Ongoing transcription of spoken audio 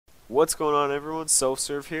What's going on, everyone?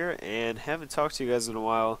 Self3rve here, and haven't talked to you guys in a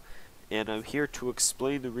while, and I'm here to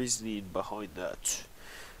explain the reasoning behind that.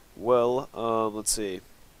 Well, let's see.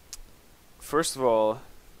 First of all,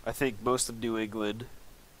 I think most of New England.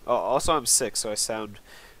 Oh, also, I'm sick, so I sound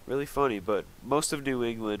really funny. But most of New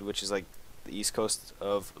England, which is like the East Coast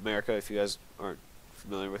of America, if you guys aren't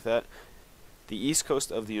familiar with that, the East Coast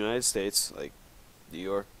of the United States, like New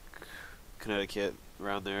York, Connecticut,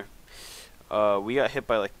 around there. We got hit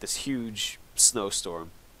by like this huge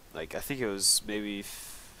snowstorm. Like I think it was maybe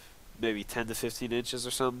 10 to 15 inches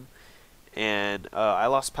or something. And I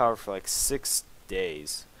lost power for like 6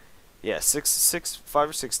 days. Yeah, 5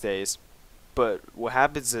 or 6 days. But what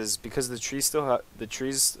happens is because the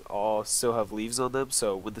trees all still have leaves on them.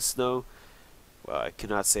 So when the snow, well, I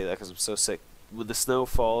cannot say that because I'm so sick. When the snow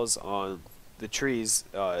falls on the trees,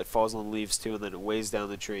 it falls on the leaves too, and then it weighs down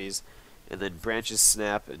the trees, and then branches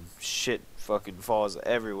snap and shit fucking falls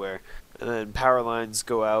everywhere. And then power lines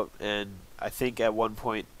go out, and I think at one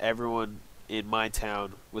point everyone in my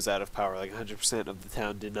town was out of power. Like 100% of the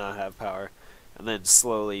town did not have power. And then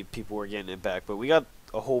slowly people were getting it back. But we got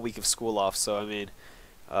a whole week of school off, so I mean,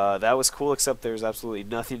 that was cool, except there was absolutely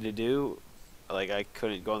nothing to do. Like I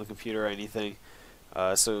couldn't go on the computer or anything.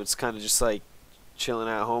 So it's kind of just like chilling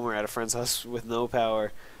at home or at a friend's house with no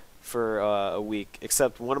power for a week.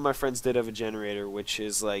 Except one of my friends did have a generator, which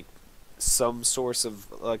is like some source of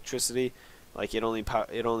electricity. Like it only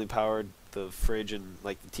powered the fridge and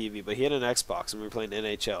like the TV. But he had an Xbox, and we were playing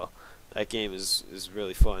NHL. That game is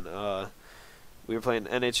really fun. We were playing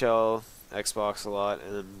NHL, Xbox a lot,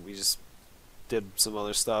 and then we just did some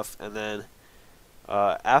other stuff. And then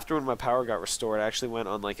after when my power got restored, I actually went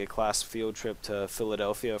on like a class field trip to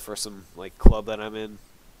Philadelphia for some like club that I'm in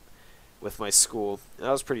with my school. And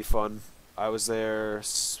that was pretty fun. I was there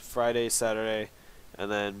Friday, Saturday,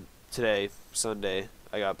 and then today, Sunday,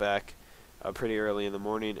 I got back pretty early in the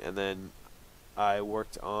morning, and then I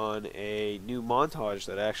worked on a new montage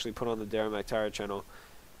that I actually put on the Dara channel.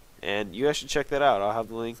 And you guys should check that out. I'll have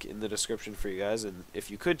the link in the description for you guys, and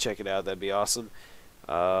if you could check it out, that'd be awesome.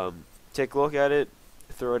 Take a look at it,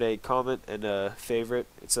 throw it a comment and a favorite.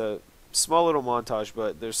 It's a small little montage,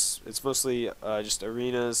 but it's mostly just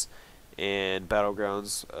arenas and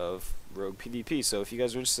battlegrounds of Rogue PvP. So if you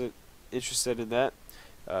guys are interested in that,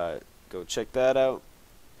 go check that out.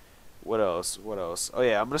 What else? Oh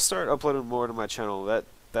yeah, I'm gonna start uploading more to my channel.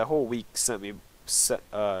 That whole week set me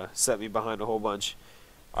behind a whole bunch.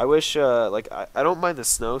 I wish like I don't mind the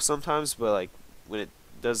snow sometimes, but like when it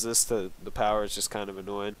does this to the power, it's just kind of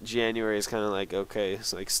annoying. January is kind of like, okay,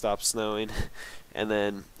 it's like stop snowing. And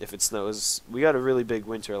then if it snows, we got a really big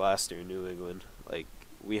winter last year in New England. Like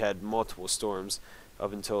we had multiple storms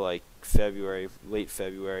up until like February, late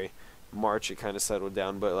February. March it kind of settled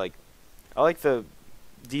down, but like I like the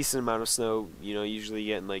decent amount of snow, you know, usually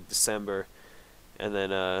you get in like December, and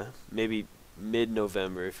then maybe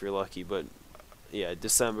mid-November if you're lucky. But yeah,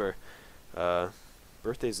 December.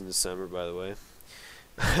 Birthday's in December, by the way.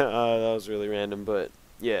 That was really random, but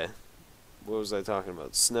yeah. What was I talking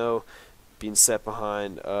about? Snow, being set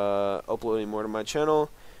behind, uploading more to my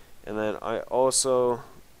channel, and then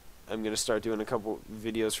I'm gonna start doing a couple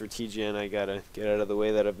videos for TGN. I gotta get out of the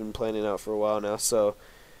way that I've been planning out for a while now, so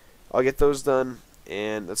I'll get those done.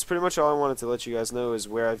 And that's pretty much all I wanted to let you guys know, is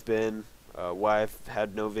where I've been, why I've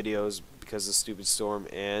had no videos because of the stupid storm,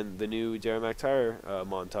 and the new Dara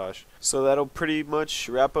montage. So that'll pretty much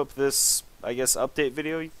wrap up this, I guess, update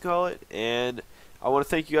video, you can call it. And I want to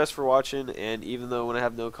thank you guys for watching, and even though when I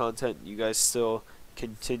have no content, you guys still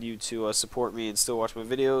continue to support me and still watch my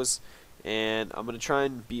videos. And I'm going to try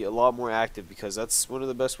and be a lot more active, because that's one of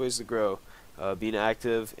the best ways to grow. Being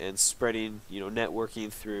active and spreading, you know,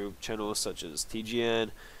 networking through channels such as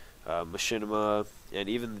TGN, Machinima, and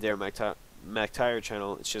even the Dara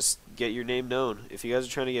channel. It's just get your name known. If you guys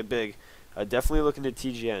are trying to get big, definitely look into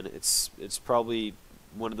TGN. It's probably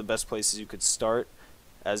one of the best places you could start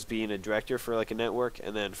as being a director for like a network,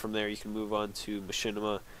 and then from there you can move on to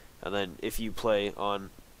Machinima, and then if you play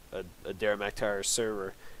on a Dara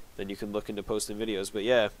server, then you can look into posting videos. But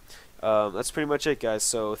yeah, that's pretty much it, guys.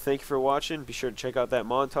 So thank you for watching. Be sure to check out that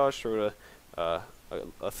montage. Throw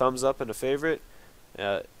a thumbs up and a favorite,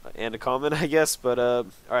 and a comment, I guess. But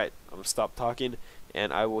alright, I'm gonna stop talking,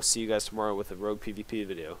 and I will see you guys tomorrow with a Rogue PvP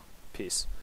video. Peace.